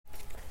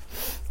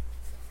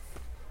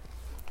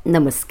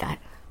नमस्कार.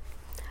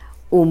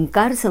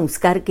 ओमकार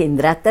संस्कार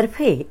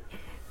केंद्रातर्फे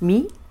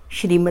मी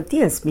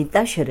श्रीमती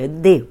अस्मिता शरद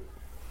देव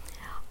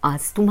आज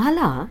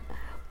तुम्हाला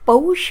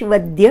पौष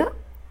वद्य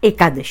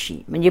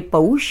एकादशी म्हणजे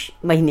पौष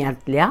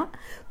महिन्यातल्या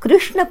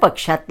कृष्ण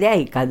पक्षातल्या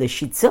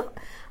एकादशीचं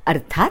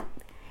अर्थात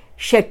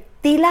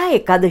षट्टिला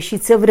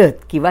एकादशीचं व्रत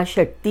किंवा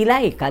षट्टिला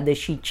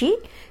एकादशीची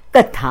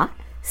कथा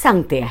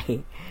सांगते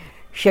आहे.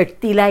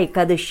 षट्टिला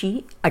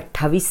एकादशी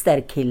 28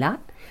 तारखेला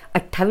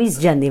 28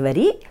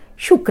 जानेवारी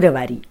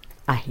शुक्रवारी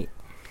आहे.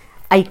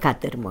 ऐका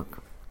तर मग.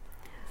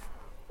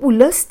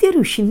 पुलस्त्य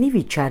ऋषींनी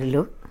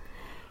विचारलं,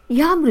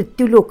 ह्या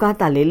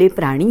मृत्यूलोकात आलेले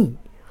प्राणी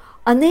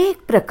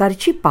अनेक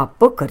प्रकारची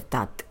पापं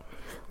करतात.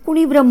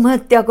 कुणी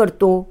ब्रह्महत्या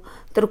करतो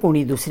तर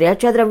कोणी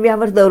दुसऱ्याच्या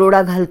द्रव्यावर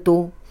दरोडा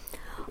घालतो.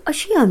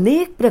 अशी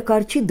अनेक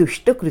प्रकारची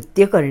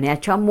दुष्टकृत्य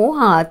करण्याच्या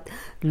मोहात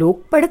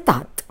लोक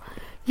पडतात.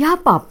 ह्या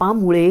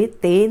पापामुळे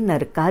ते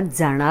नरकात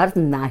जाणार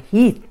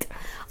नाहीत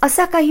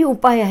असा काही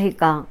उपाय आहे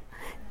का?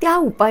 त्या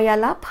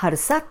उपायाला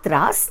फारसा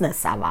त्रास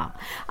नसावा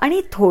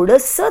आणि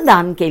थोडंसं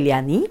दान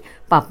केल्याने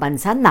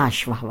पापांचा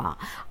नाश व्हावा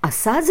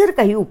असा जर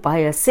काही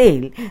उपाय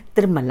असेल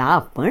तर मला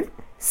आपण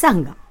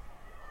सांगा.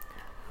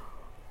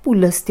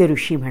 पुलस्त्य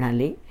ऋषी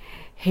म्हणाले,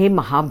 हे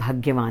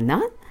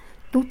महाभाग्यवाना,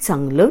 तू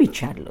चांगलं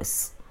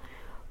विचारलंस,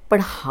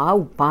 पण हा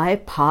उपाय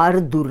फार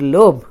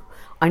दुर्लभ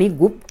आणि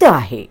गुप्त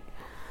आहे.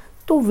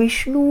 तो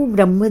विष्णू,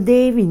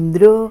 ब्रह्मदेव,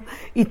 इंद्र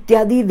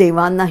इत्यादी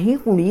देवांनाही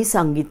कुणी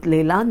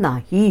सांगितलेला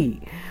नाही.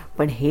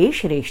 पण हे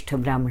श्रेष्ठ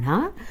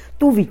ब्राह्मणा,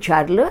 तू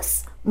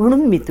विचारलंस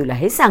म्हणून मी तुला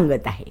हे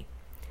सांगत आहे.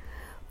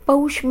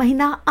 पौष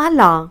महिना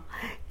आला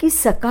की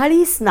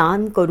सकाळी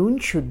स्नान करून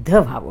शुद्ध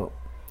व्हावं.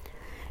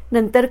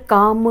 नंतर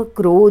काम,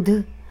 क्रोध,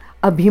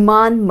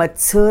 अभिमान,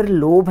 मत्सर,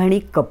 लोभ आणि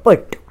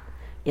कपट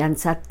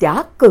यांचा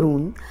त्याग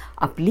करून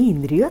आपली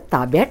इंद्रिय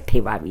ताब्यात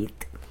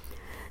ठेवावीत.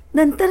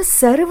 नंतर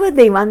सर्व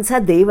देवांचा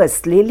देव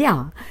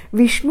असलेल्या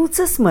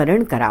विष्णूचं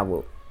स्मरण करावं.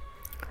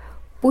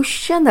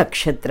 पुष्य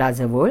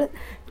नक्षत्राजवळ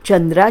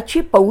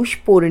चंद्राची पौष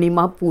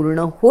पौर्णिमा पूर्ण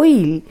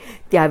होईल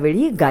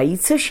त्यावेळी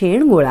गाईचं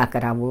शेण गोळा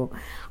करावं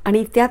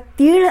आणि त्यात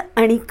तीळ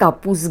आणि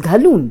कापूस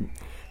घालून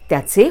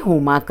त्याचे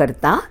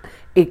होमाकरता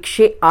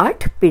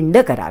 108 पिंड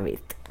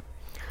करावेत.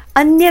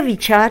 अन्य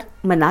विचार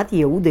मनात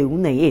येऊ देऊ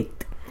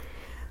नयेत.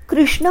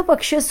 कृष्ण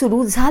पक्ष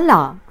सुरू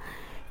झाला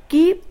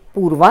की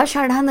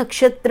पूर्वाषाढा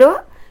नक्षत्र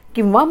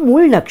किंवा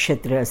मूळ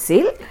नक्षत्र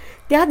असेल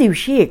त्या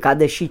दिवशी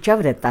एकादशीच्या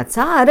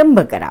व्रताचा आरंभ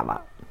करावा.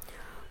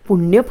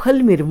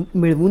 पुण्यफल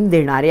मिळवून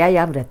देणाऱ्या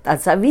या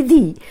व्रताचा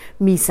विधी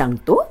मी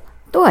सांगतो,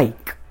 तो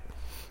ऐक.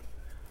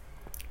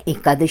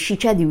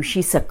 एकादशीच्या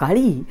दिवशी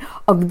सकाळी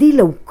अगदी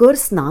लवकर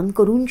स्नान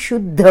करून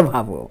शुद्ध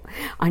व्हावं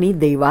आणि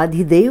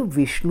देवाधिदेव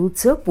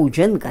विष्णूचं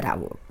पूजन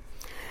करावं.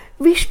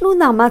 विष्णू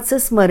नामाचं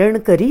स्मरण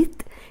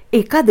करीत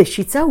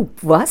एकादशीचा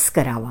उपवास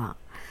करावा.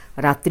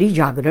 रात्री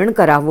जागरण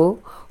करावं,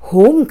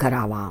 होम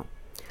करावा.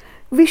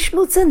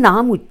 विष्णूचं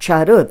नाम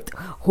उच्चारत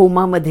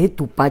होमामध्ये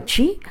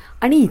तुपाची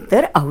आणि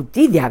इतर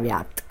आहुती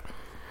द्याव्यात.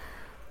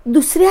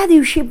 दुसऱ्या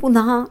दिवशी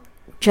पुन्हा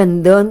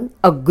चंदन,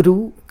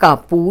 अग्रू,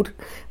 कापूर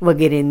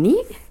वगैरेंनी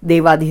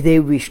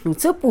देवाधिदेव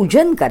विष्णूचं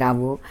पूजन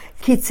करावं.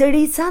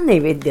 खिचडीचा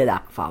नैवेद्य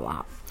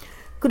दाखवावा.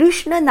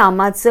 कृष्ण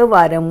नामाचं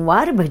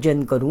वारंवार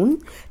भजन करून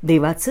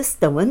देवाचं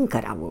स्तवन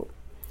करावं.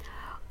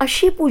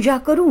 अशी पूजा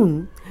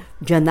करून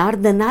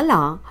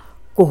जनार्दनाला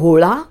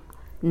कोहळा,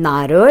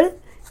 नारळ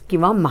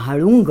किंवा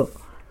म्हाळुंग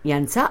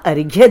यांचा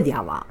अर्घ्य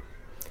द्यावा.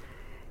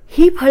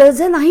 ही फळं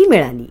जर नाही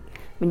मिळाली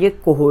म्हणजे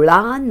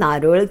कोहळा,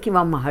 नारळ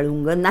किंवा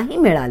म्हाळुंग नाही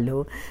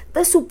मिळालं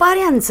तर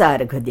सुपाऱ्यांचा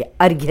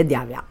अर्घ्य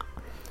द्याव्या.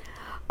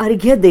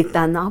 अर्घ्य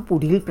देताना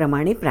पुढील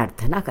प्रमाणे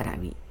प्रार्थना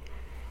करावी.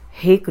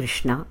 हे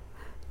कृष्णा,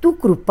 तू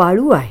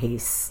कृपाळू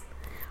आहेस.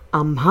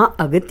 आम्हा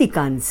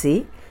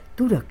अगतिकांचे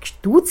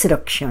तूच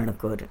रक्षण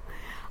कर.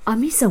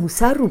 आम्ही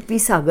संसार रूपी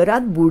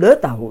सागरात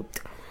बुडत आहोत.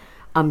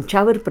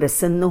 आमच्यावर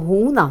प्रसन्न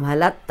होऊन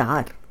आम्हाला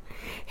तार.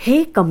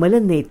 हे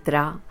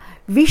कमलनेत्रा,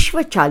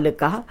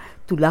 विश्वचालका,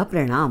 तुला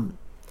प्रणाम.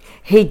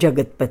 हे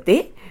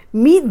जगतपते,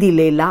 मी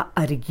दिलेला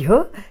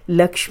अर्घ्य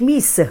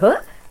लक्ष्मीसह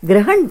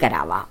ग्रहण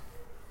करावा.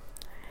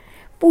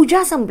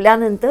 पूजा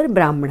संपल्यानंतर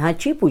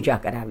ब्राह्मणाची पूजा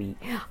करावी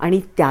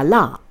आणि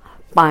त्याला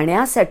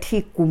पाण्यासाठी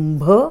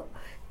कुंभ,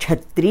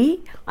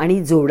 छत्री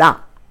आणि जोडा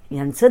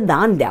यांचं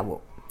दान द्यावं.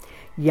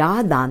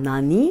 या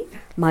दानाने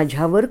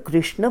माझ्यावर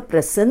कृष्ण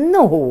प्रसन्न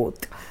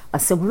होत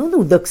असं म्हणून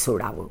उदक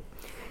सोडावं.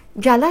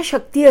 ज्याला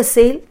शक्ती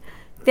असेल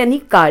त्यांनी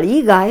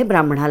काळी गाय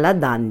ब्राह्मणाला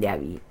दान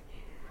द्यावी.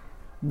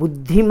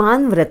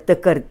 बुद्धिमान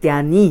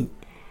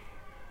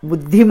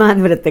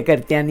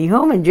व्रतकर्त्यांनी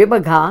हो म्हणजे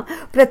बघा,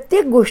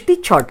 प्रत्येक गोष्टीत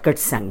शॉर्टकट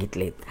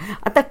सांगितलेत.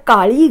 आता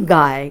काळी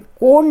गाय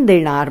कोण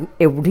देणार?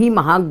 एवढी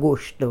महाग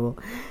गोष्ट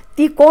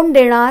ती कोण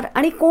देणार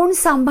आणि कोण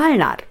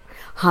सांभाळणार?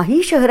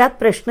 हाही शहरात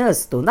प्रश्न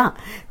असतो ना.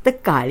 तर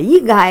काळी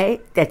गाय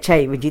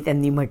त्याच्याऐवजी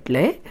त्यांनी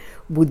म्हटलंय,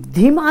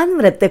 बुद्धिमान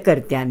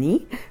व्रतकर्त्यांनी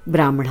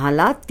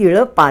ब्राह्मणाला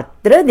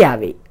तिळपात्र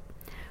द्यावे.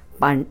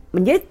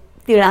 म्हणजे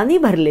तिळाने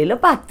भरलेलं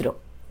पात्र,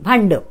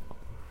 भांड.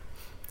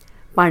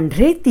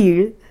 पांढरे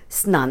तीळ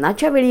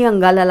स्नानाच्या वेळी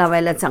अंगाला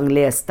लावायला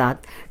चांगले असतात,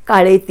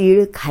 काळे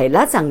तीळ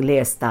खायला चांगले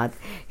असतात.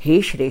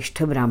 हे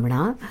श्रेष्ठ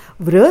ब्राह्मणा,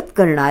 व्रत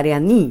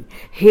करणाऱ्यांनी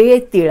हे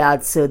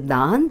तिळाचं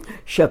दान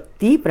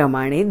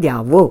शक्तीप्रमाणे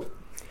द्यावं.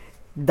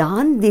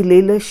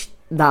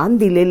 दान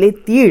दिलेले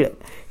तीळ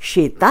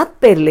शेतात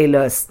पेरलेलं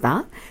असता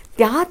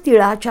त्या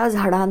तिळाच्या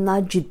झाडांना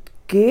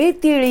जितके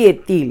तीळ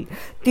येतील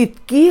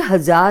तितकी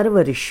 1000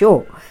 वर्ष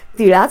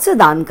तिळाचं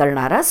दान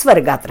करणारा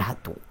स्वर्गात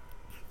राहतो.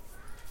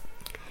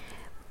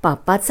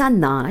 पापाचा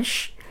नाश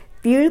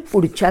तीळ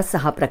पुढच्या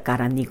 6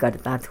 प्रकारांनी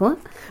करतात.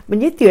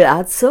 म्हणजे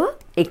तिळाचं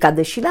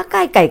एकादशीला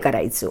काय काय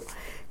करायचं?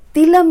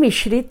 तिळ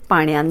मिश्रित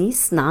पाण्याने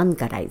स्नान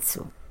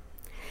करायचं,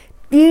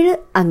 तीळ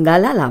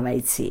अंगाला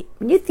लावायचे,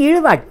 म्हणजे तीळ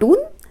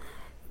वाटून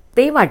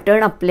ते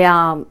वाटण आपल्या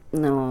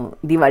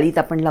दिवाळीत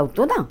आपण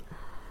लावतो ना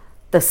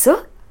तसं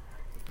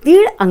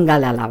तीळ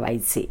अंगाला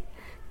लावायचे,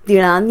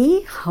 तिळांनी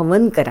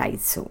हवन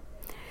करायचं,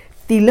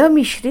 तिळ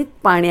मिश्रित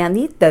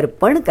पाण्याने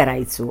तर्पण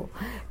करायचं,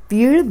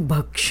 तीळ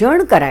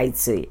भक्षण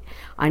करायचे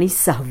आणि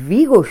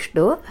 6वी गोष्ट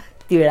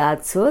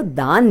तिळाचं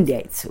दान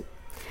द्यायचं.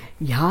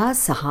 ह्या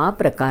 6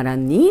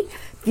 प्रकारांनी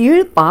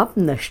तीळ पाप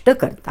नष्ट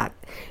करतात.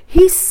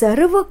 ही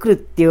सर्व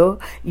कृत्य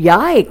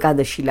या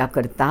एकादशीला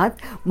करतात.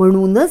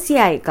 म्हणूनच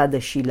या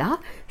एकादशीला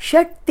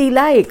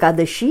षटतिला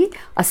एकादशी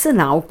असं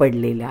नाव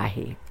पडलेलं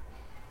आहे.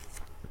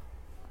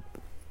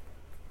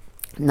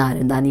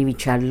 नारदाने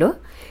विचारलं,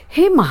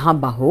 हे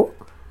महाबाहो,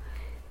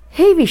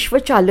 हे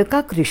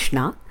विश्वचालका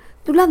कृष्णा,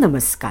 तुला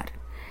नमस्कार.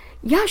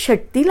 या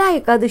षटतिला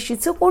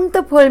एकादशीचं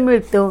कोणतं फळ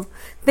मिळतं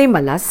ते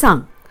मला सांग.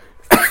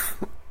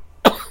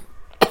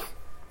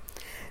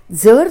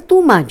 जर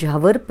तू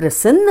माझ्यावर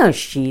प्रसन्न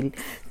असशील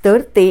तर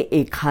ते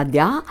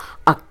एखाद्या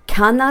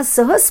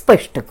आख्यानासह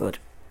स्पष्ट कर.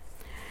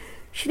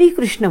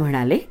 श्रीकृष्ण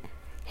म्हणाले,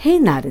 हे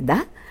नारदा,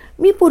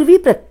 मी पूर्वी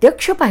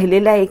प्रत्यक्ष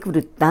पाहिलेला एक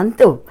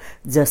वृत्तांत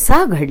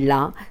जसा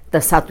घडला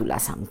तसा तुला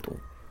सांगतो,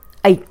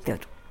 ऐक तर.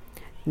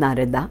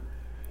 नारदा,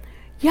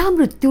 या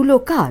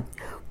मृत्यूलोकात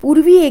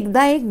पूर्वी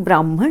एकदा एक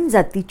ब्राह्मण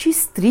जातीची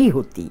स्त्री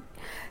होती.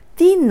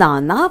 ती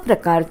नाना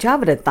प्रकारच्या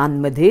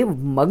व्रतांमध्ये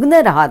मग्न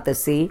राहत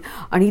असे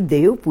आणि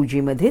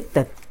देवपूजेमध्ये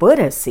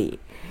तत्पर असे.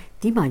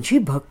 ती माझी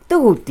भक्त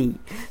होती.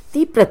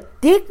 ती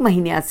प्रत्येक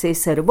महिन्याचे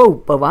सर्व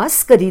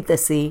उपवास करीत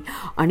असे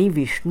आणि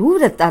विष्णू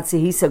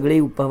व्रताचेही सगळे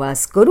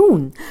उपवास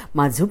करून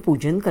माझं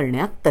पूजन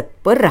करण्यात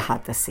तत्पर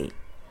राहत असे.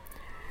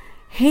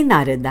 हे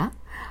नारदा,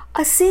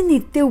 असे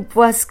नित्य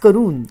उपवास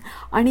करून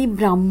आणि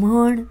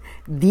ब्राह्मण,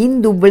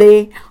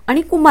 दीनदुबळे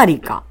आणि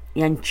कुमारिका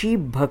यांची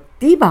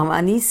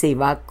भक्तिभावानी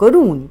सेवा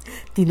करून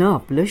तिनं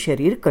आपलं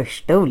शरीर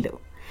कष्टवलं.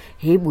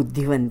 हे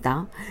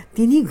बुद्धिवंता,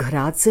 तिने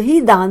घराचंही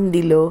दान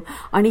दिलं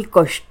आणि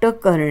कष्ट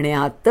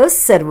करण्यातच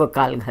सर्व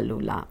काल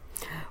घालवला.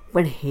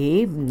 पण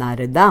हे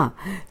नारदा,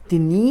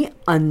 तिने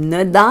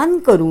अन्नदान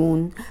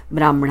करून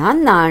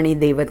ब्राह्मणांना आणि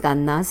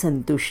देवतांना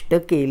संतुष्ट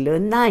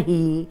केलं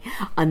नाही.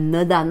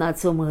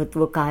 अन्नदानाचं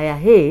महत्त्व काय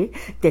आहे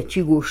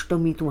त्याची गोष्ट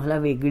मी तुम्हाला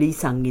वेगळी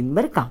सांगीन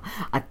बरं का.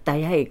 आत्ता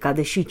या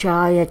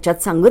एकादशीच्या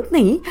याच्यात सांगत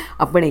नाही,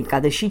 आपण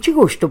एकादशीची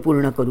गोष्ट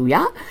पूर्ण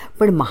करूया.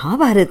 पण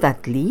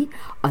महाभारतातली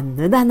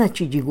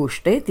अन्नदानाची जी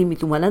गोष्ट आहे ती मी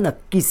तुम्हाला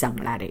नक्की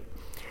सांगणार आहे.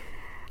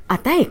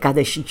 आता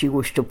एकादशीची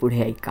गोष्ट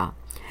पुढे ऐका.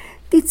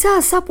 तिचा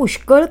असा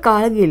पुष्कळ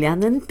काळ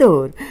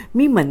गेल्यानंतर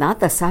मी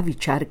मनात असा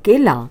विचार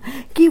केला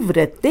की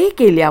व्रते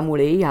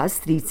केल्यामुळे या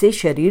स्त्रीचे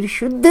शरीर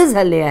शुद्ध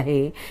झाले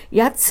आहे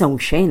यात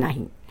संशय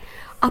नाही.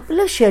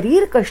 आपलं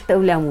शरीर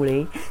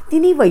कष्टवल्यामुळे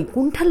तिने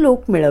वैकुंठ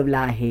लोक मिळवला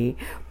आहे.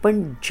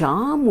 पण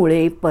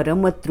ज्यामुळे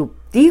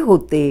परमतृप्ती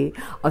होते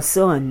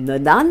असं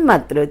अन्नदान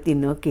मात्र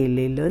तिनं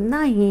केलेलं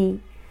नाही.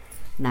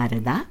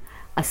 नारदा,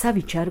 असा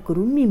विचार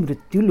करून मी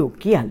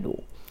मृत्यूलोकी आलो.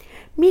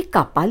 मी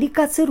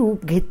कापालिकाचं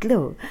रूप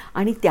घेतलं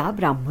आणि त्या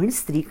ब्राह्मण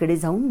स्त्रीकडे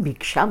जाऊन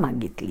भिक्षा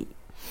मागितली.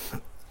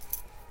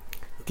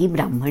 ती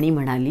ब्राह्मणी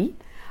म्हणाली,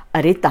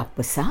 अरे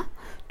तापसा,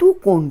 तू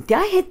कोणत्या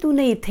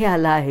हेतूने इथे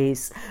आला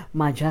आहेस?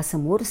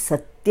 माझ्यासमोर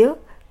सत्य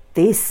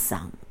तेच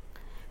सांग.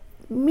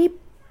 मी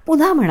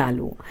पुन्हा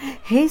म्हणालो,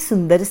 हे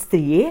सुंदर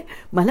स्त्रिये,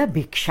 मला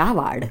भिक्षा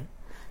वाढ.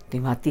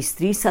 तेव्हा ती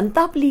स्त्री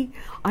संतापली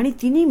आणि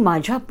तिने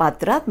माझ्या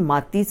पात्रात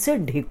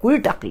मातीचं ढेकूळ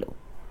टाकलं.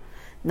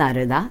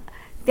 नारदा,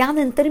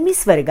 त्यानंतर मी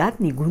स्वर्गात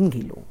निघून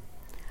गेलो.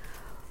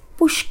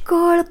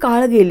 पुष्कळ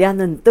काळ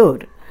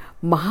गेल्यानंतर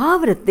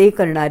महाव्रते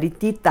करणारी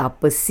ती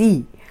तापसी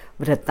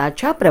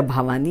व्रताच्या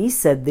प्रभावाने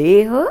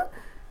सदेह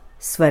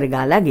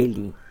स्वर्गाला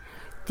गेली.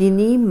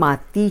 तिने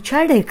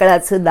मातीच्या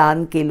ढेकळाचं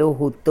दान केलं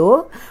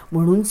होतं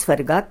म्हणून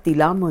स्वर्गात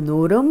तिला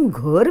मनोरम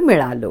घर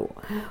मिळालं.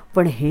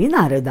 पण हे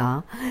नारदा,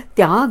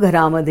 त्या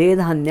घरामध्ये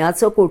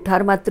धान्याचं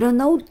कोठार मात्र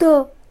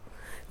नव्हतं.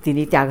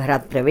 तिने त्या घरात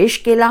प्रवेश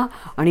केला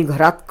आणि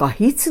घरात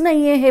काहीच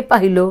नाहीये हे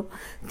पाहिलं.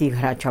 ती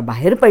घराच्या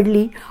बाहेर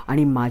पडली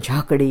आणि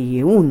माझ्याकडे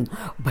येऊन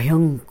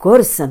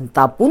भयंकर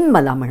संतापून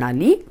मला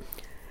म्हणाली,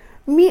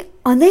 मी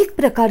अनेक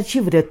प्रकारची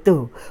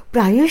व्रतं,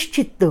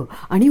 प्रायश्चित्त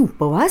आणि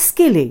उपवास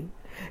केले.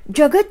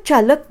 जगत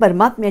चालक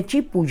परमात्म्याची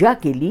पूजा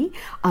केली,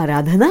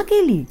 आराधना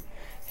केली.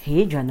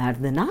 हे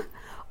जनार्दना,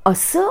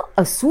 असं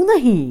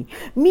असूनही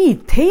मी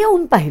इथे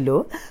येऊन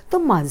पाहिलं तर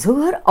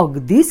माझं घर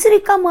अगदीच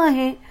रिकामं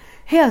आहे.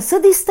 हे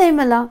असं दिसतंय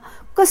मला,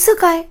 कसं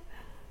काय,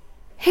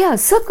 हे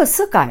असं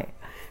कसं काय.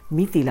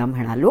 मी तिला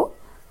म्हणालो,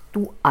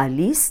 तू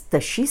आलीस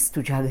तशीच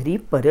तुझ्या घरी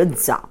परत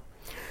जा.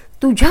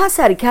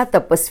 तुझ्यासारख्या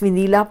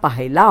तपस्विनीला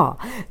पाहायला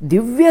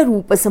दिव्य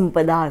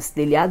रूपसंपदा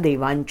असलेल्या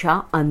देवांच्या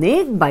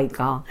अनेक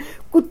बायका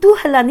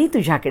कुतूहलाने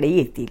तुझ्याकडे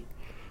येतील.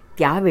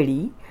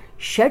 त्यावेळी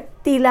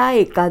षट्तिला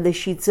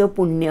एकादशीचं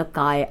पुण्य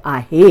काय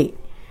आहे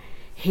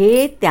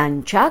हे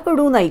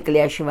त्यांच्याकडून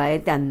ऐकल्याशिवाय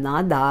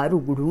त्यांना दार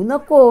उघडू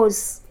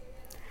नकोस.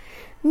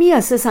 मी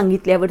असं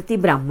सांगितल्यावर ती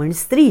ब्राह्मण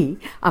स्त्री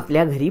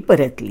आपल्या घरी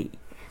परतली.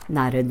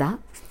 नारदा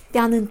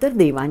त्यानंतर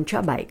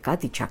देवांच्या बायका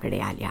तिच्याकडे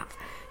आल्या.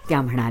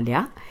 त्या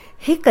म्हणाल्या,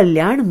 हे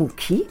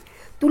कल्याणमुखी,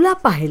 तुला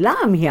पाहायला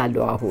आम्ही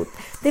आलो आहोत,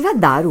 तेव्हा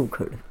दार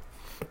उघड.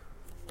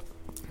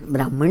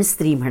 ब्राह्मण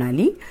स्त्री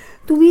म्हणाली,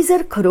 तुम्ही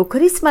जर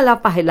खरोखरीच मला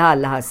पाहायला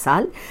आला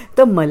असाल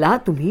तर मला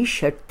तुम्ही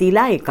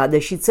षट्तिला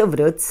एकादशीचं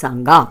व्रत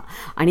सांगा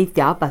आणि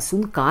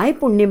त्यापासून काय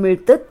पुण्य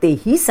मिळतं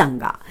तेही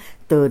सांगा,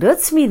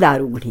 तरच मी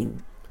दार उघडीन.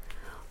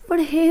 पण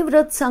हे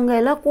व्रत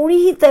सांगायला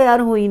कोणीही तयार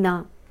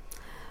होईना.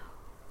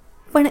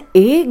 पण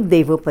एक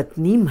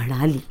देवपत्नी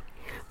म्हणाली,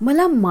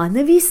 मला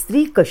मानवी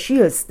स्त्री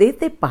कशी असते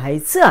ते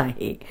पाहायचं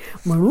आहे,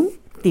 म्हणून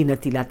तिनं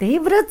तिला ते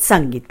व्रत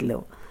सांगितलं.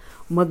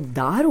 मग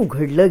दार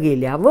उघडलं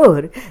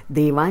गेल्यावर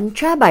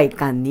देवांच्या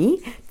बायकांनी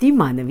ती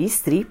मानवी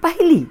स्त्री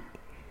पाहिली.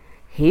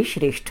 हे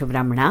श्रेष्ठ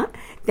ब्राह्मणा,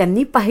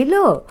 त्यांनी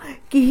पाहिलं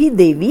की ही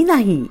देवी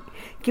नाही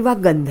किंवा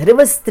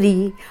गंधर्व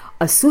स्त्री,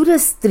 असुर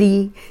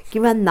स्त्री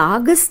किंवा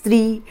नाग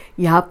स्त्री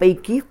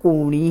ह्यापैकी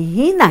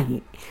कोणीही नाही.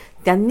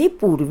 त्यांनी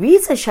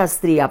पूर्वीच अशा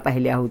स्त्रिया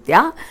पाहिल्या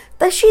होत्या,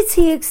 तशीच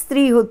ही एक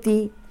स्त्री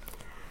होती.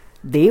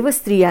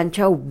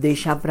 देवस्त्रियांच्या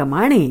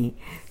उपदेशाप्रमाणे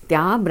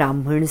त्या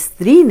ब्राह्मण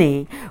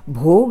स्त्रीने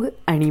भोग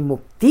आणि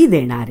मुक्ती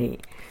देणारे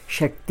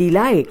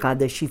षट्तिला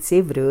एकादशीचे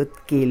व्रत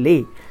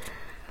केले.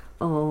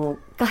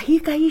 काही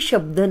काही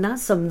शब्द ना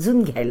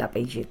समजून घ्यायला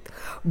पाहिजेत.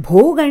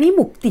 भोग आणि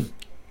मुक्ती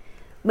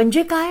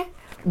म्हणजे काय?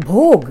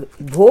 भोग,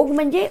 भोग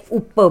म्हणजे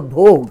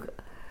उपभोग.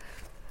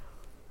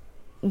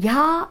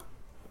 ह्या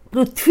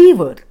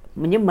पृथ्वीवर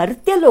म्हणजे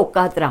मर्त्य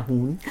लोकात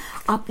राहून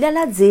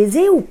आपल्याला जे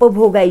जे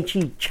उपभोगायची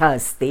इच्छा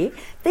असते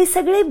ते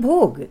सगळे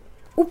भोग,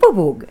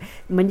 उपभोग.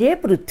 म्हणजे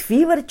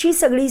पृथ्वीवरची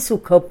सगळी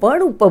सुख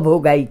पण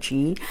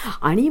उपभोगायची.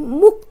 आणि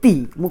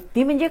मुक्ती,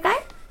 मुक्ती म्हणजे काय?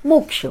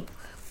 मोक्ष,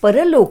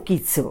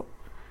 परलोकीचं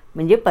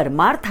म्हणजे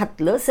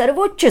परमार्थातलं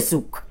सर्वोच्च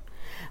सुख.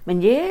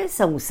 म्हणजे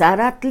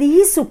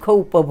संसारातलीही सुख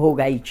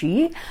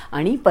उपभोगायची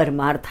आणि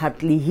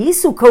परमार्थातलीही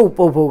सुख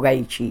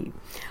उपभोगायची.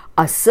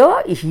 असं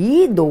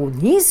ही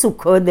दोन्ही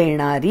सुख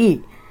देणारी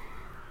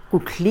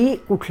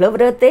कुठलं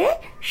व्रत आहे?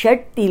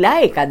 षट्तिला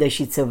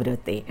एकादशीचं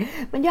व्रत आहे.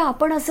 म्हणजे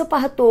आपण असं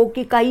पाहतो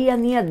की काही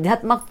यांनी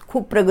अध्यात्मात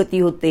खूप प्रगती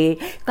होते,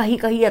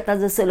 काही आता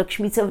जसं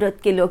लक्ष्मीचं व्रत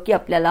केलं की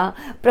आपल्याला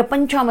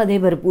प्रपंचामध्ये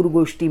भरपूर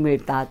गोष्टी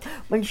मिळतात.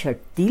 पण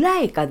षट्तिला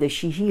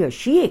एकादशी ही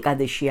अशी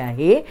एकादशी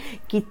आहे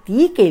की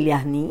ती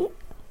केल्याने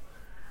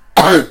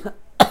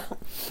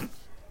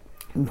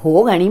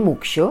भोग आणि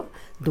मोक्ष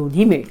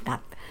दोन्ही मिळतात.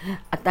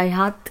 आता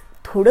ह्यात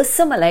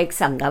थोडंसं मला एक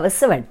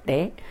सांगावंसं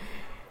वाटतंय.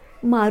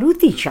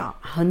 मारुतीच्या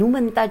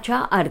हनुमंताच्या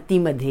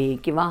आरतीमध्ये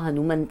किंवा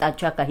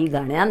हनुमंताच्या काही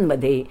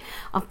गाण्यांमध्ये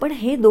आपण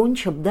हे दोन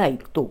शब्द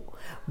ऐकतो,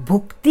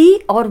 भुक्ती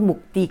और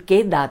मुक्ती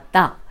के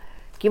दाता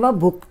किंवा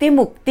भुक्ती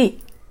मुक्ती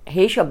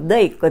हे शब्द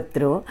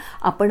एकत्र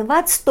आपण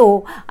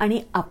वाचतो.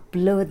 आणि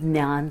आपलं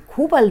ज्ञान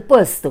खूप अल्प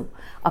असतं.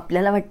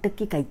 आपल्याला वाटतं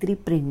की काहीतरी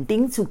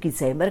प्रिंटिंग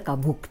चुकीचं आहे बरं का,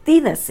 भुक्ती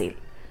नसेल,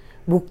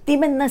 भुक्ती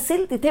पण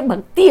नसेल, तिथे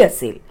भक्ती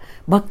असेल,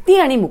 भक्ती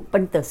आणि मुक्ती.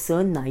 पण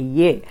तसं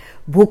नाहीये.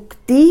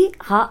 भुक्ती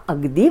हा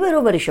अगदी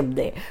बरोबर शब्द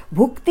आहे.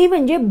 भुक्ती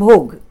म्हणजे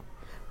भोग,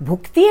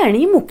 भुक्ती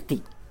आणि मुक्ती.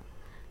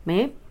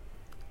 म्हणजे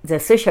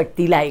जसं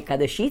षट्तिला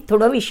एकादशी,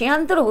 थोडं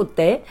विषयांतर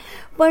होतंय,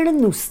 पण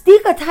नुसती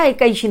कथा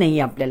ऐकायची नाही,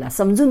 आपल्याला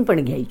समजून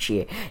पण घ्यायची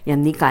आहे.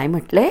 यांनी काय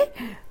म्हटलंय?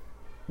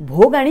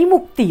 भोग आणि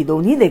मुक्ती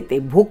दोन्ही देते,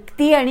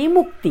 भुक्ती आणि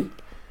मुक्ती.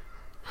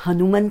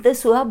 हनुमंत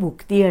सुद्धा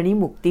भुक्ती आणि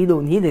मुक्ती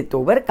दोन्ही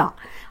देतो बरं का,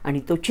 आणि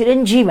तो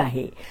चिरंजीव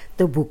आहे.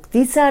 तर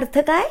भुक्तीचा अर्थ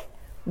काय?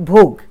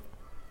 भोग,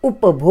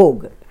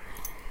 उपभोग.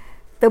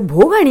 तर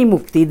भोग आणि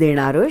मुक्ती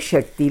देणारं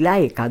षट्तिला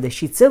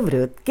एकादशीचं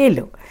व्रत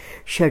केलं.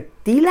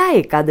 षट्तिला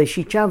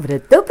एकादशीच्या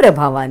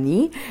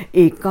व्रतप्रभावाने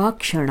एका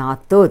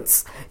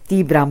क्षणातच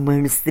ती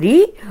ब्राह्मण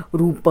स्त्री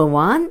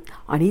रूपवान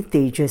आणि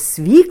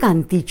तेजस्वी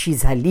कांतीची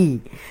झाली.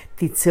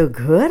 तिचं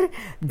घर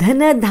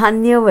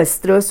धनधान्य,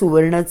 वस्त्र,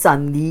 सुवर्ण,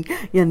 चांदी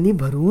यांनी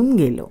भरून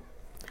गेलं.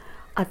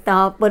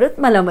 आता परत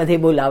मला मध्ये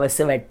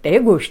बोलावंसं वाटतंय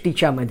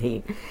गोष्टीच्या मध्ये.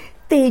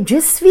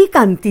 तेजस्वी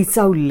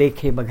कांतीचा उल्लेख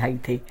आहे बघा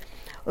इथे.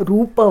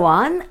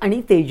 रूपवान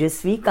आणि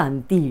तेजस्वी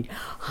कांती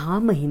हा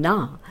महिना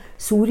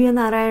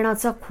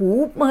सूर्यनारायणाचा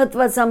खूप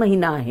महत्त्वाचा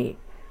महिना आहे,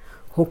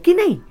 हो की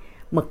नाही?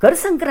 मकर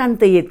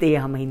संक्रांत येते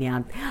या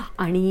महिन्यात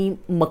आणि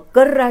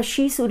मकर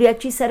राशी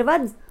सूर्याची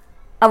सर्वात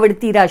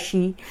आवडती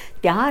राशी.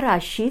 त्या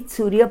राशीत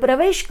सूर्य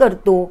प्रवेश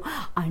करतो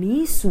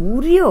आणि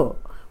सूर्य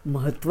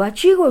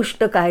महत्त्वाची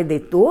गोष्ट काय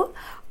देतो?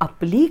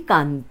 आपली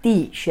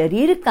कांती,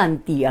 शरीर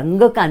कांती,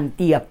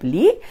 अंगकांती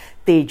आपली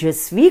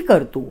तेजस्वी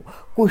करतो,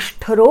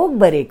 कुष्ठरोग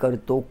बरे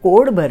करतो,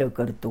 कोड बरं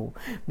करतो.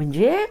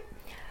 म्हणजे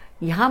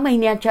ह्या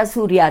महिन्याच्या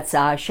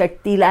सूर्याचा,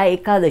 षट्टिला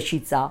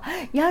एकादशीचा,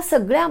 ह्या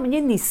सगळ्या म्हणजे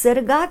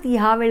निसर्गात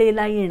ह्या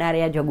वेळेला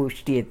येणाऱ्या ज्या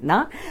गोष्टी आहेत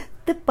ना,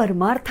 ते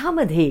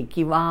परमार्थामध्ये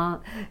किंवा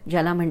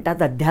ज्याला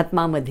म्हणतात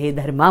अध्यात्मामध्ये,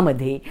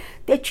 धर्मामध्ये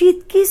त्याची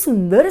इतकी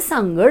सुंदर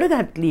सांगड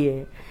घातली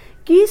आहे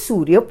की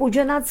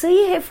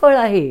सूर्यपूजनाचंही हे फळ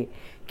आहे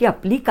की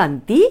आपली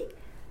कांती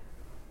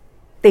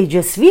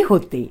तेजस्वी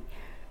होते,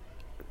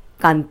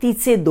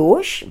 कांतीचे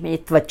दोष म्हणजे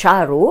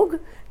त्वचा रोग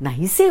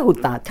नाहीसे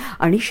होतात.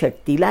 आणि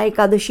षट्टिला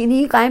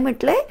एकादशीनी काय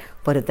म्हटलंय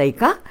परत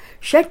ऐका,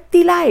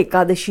 षट्टिला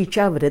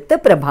एकादशीच्या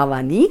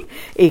व्रतप्रभावानी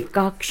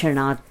एका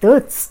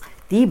क्षणातच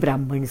ती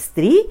ब्राह्मण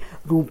स्त्री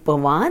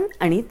रूपवान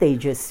आणि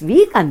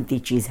तेजस्वी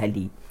कांतीची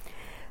झाली.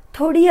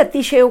 थोडी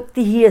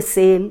अतिशयोक्ती ही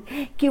असेल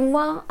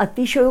किंवा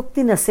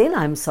अतिशयोक्ती नसेल,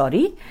 आय एम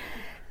सॉरी,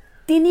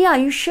 तिने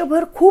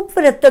आयुष्यभर खूप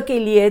व्रत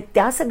केली आहेत,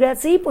 त्या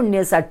सगळ्याचंही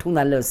पुण्य साठून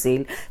आलं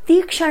असेल,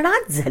 ती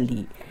क्षणात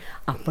झाली.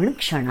 आपण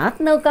क्षणात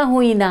न का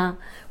होईना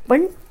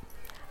पण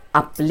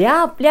आपल्या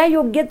आपल्या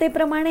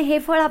योग्यतेप्रमाणे हे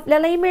फळ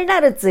आपल्यालाही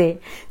मिळणारच आहे.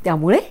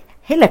 त्यामुळे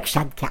हे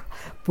लक्षात घ्या.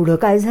 पुढं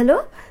काय झालं,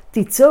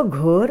 तिचं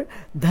घर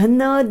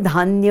धन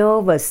धान्य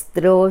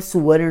वस्त्र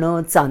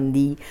सुवर्ण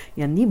चांदी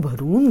यांनी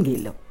भरून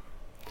गेलं.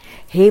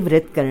 हे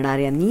व्रत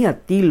करणाऱ्यांनी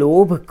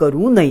अतिलोभ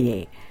करू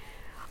नये,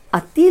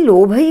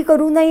 अतिलोभही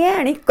करू नये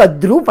आणि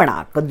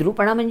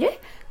कद्रूपणा म्हणजे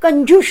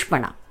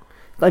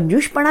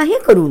कंजूषपणाही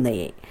करू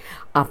नये.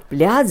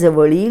 आपल्या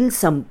जवळील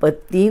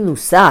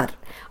संपत्तीनुसार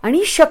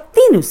आणि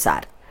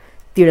शक्तीनुसार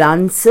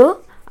तिळांचं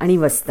आणि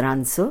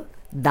वस्त्रांचं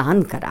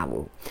दान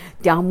करावं.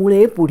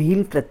 त्यामुळे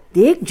पुढील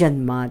प्रत्येक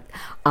जन्मात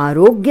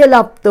आरोग्य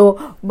लाभतं.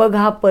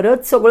 बघा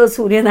परत सगळं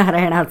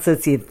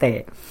सूर्यनारायणाचंच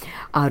येतंय.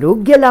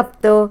 आरोग्य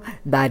लाभतं,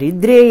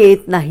 दारिद्र्य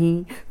येत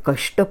नाही,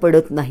 कष्ट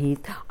पडत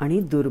नाहीत आणि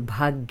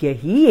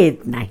दुर्भाग्यही येत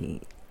नाही.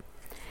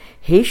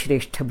 हे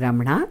श्रेष्ठ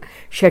ब्राह्मणा,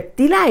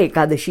 षट्टिला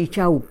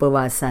एकादशीच्या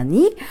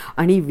उपवासानी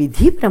आणि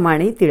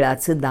विधीप्रमाणे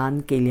तिळाचं दान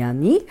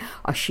केल्याने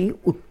अशी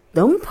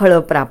उत्तम फळं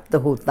प्राप्त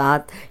होतात,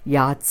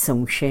 यात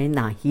संशय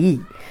नाही.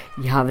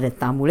 ह्या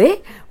व्रतामुळे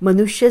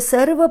मनुष्य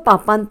सर्व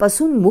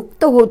पापांपासून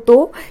मुक्त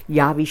होतो,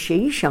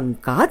 याविषयी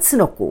शंकाच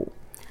नको.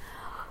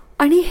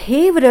 आणि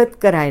हे व्रत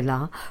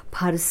करायला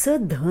फारसं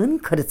धन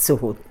खर्च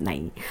होत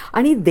नाही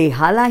आणि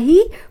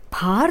देहालाही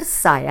फार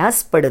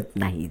सायास पडत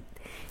नाहीत.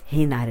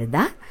 हे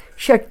नारदा,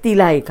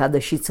 षट्टिला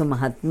एकादशीचं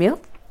महात्म्य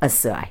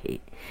असं आहे.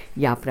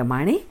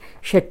 याप्रमाणे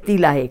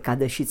षट्टिला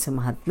एकादशीचं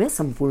महात्म्य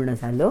संपूर्ण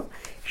झालं.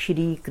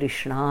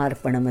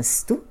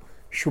 श्रीकृष्णार्पणमस्तु.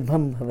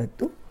 शुभम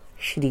भवतु.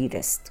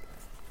 श्रीरस्तु.